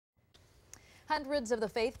Hundreds of the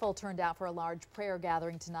faithful turned out for a large prayer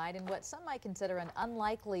gathering tonight in what some might consider an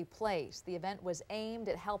unlikely place. The event was aimed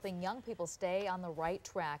at helping young people stay on the right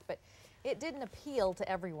track, but it didn't appeal to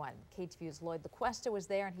everyone. KTVU's Lloyd LaQuesta was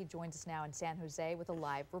there, and he joins us now in San Jose with a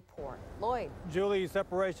live report. Lloyd. Julie,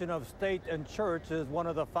 separation of state and church is one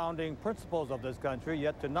of the founding principles of this country,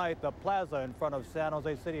 yet tonight the plaza in front of San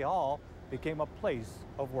Jose City Hall became a place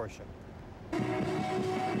of worship.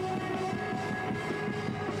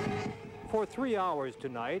 For 3 hours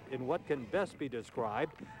tonight, in what can best be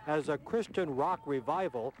described as a Christian rock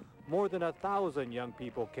revival, more than 1,000 young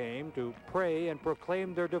people came to pray and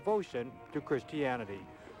proclaim their devotion to Christianity.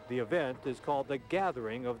 The event is called the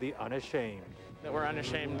Gathering of the Unashamed. That we're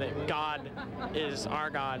unashamed that God is our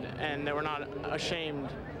God and that we're not ashamed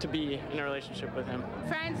to be in a relationship with Him.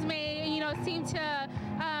 Friends may, seem to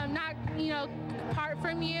not, part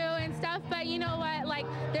from you and stuff, but you know what? Like,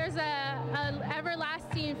 there's a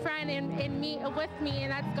everlasting friend in me, with me,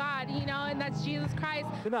 and that's God, and that's Jesus Christ.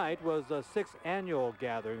 Tonight was the 6th annual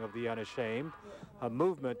Gathering of the Unashamed, a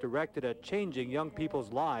movement directed at changing young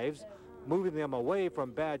people's lives, moving them away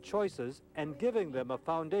from bad choices and giving them a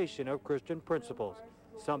foundation of Christian principles.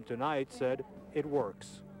 Some tonight said it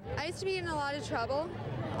works. I used to be in a lot of trouble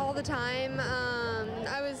all the time.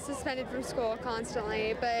 I was suspended from school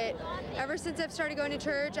constantly, but ever since I've started going to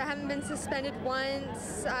church, I haven't been suspended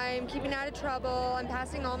once. I'm keeping out of trouble. I'm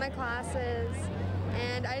passing all my classes,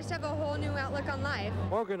 and I just have a whole new outlook on life.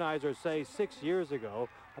 Organizers say 6 years ago,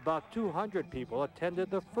 about 200 people attended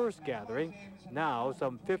the first gathering. Now,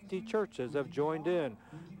 some 50 churches have joined in.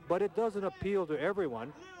 But it doesn't appeal to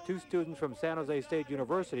everyone. 2 students from San Jose State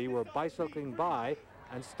University were bicycling by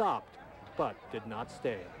and stopped, but did not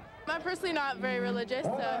stay. I'm personally not very religious,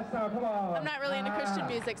 so I'm not really into Christian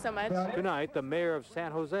music so much. Tonight, the mayor of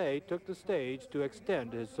San Jose took the stage to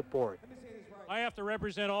extend his support. I have to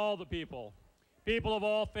represent all the people, people of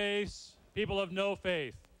all faiths, people of no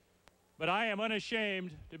faith. But I am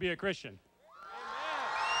unashamed to be a Christian.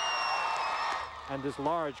 And this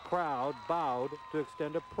large crowd bowed to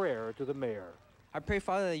extend a prayer to the mayor. I pray,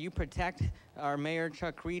 Father, that you protect our mayor,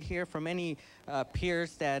 Chuck Reed, here from any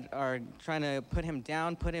peers that are trying to put him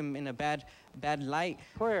down, put him in a bad light.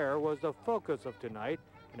 Prayer was the focus of tonight,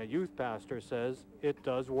 and a youth pastor says it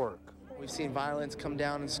does work. We've seen violence come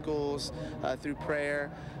down in schools through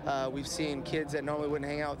prayer. We've seen kids that normally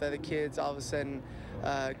wouldn't hang out with other kids all of a sudden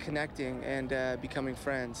connecting and becoming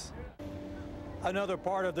friends. Another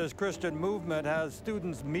part of this Christian movement has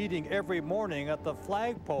students meeting every morning at the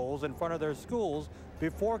flagpoles in front of their schools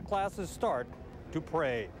before classes start to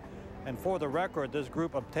pray. And for the record, this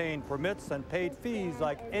group obtained permits and paid fees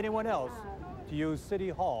like anyone else to use City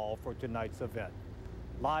Hall for tonight's event.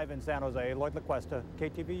 Live in San Jose, Lloyd LaQuesta,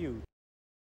 KTVU.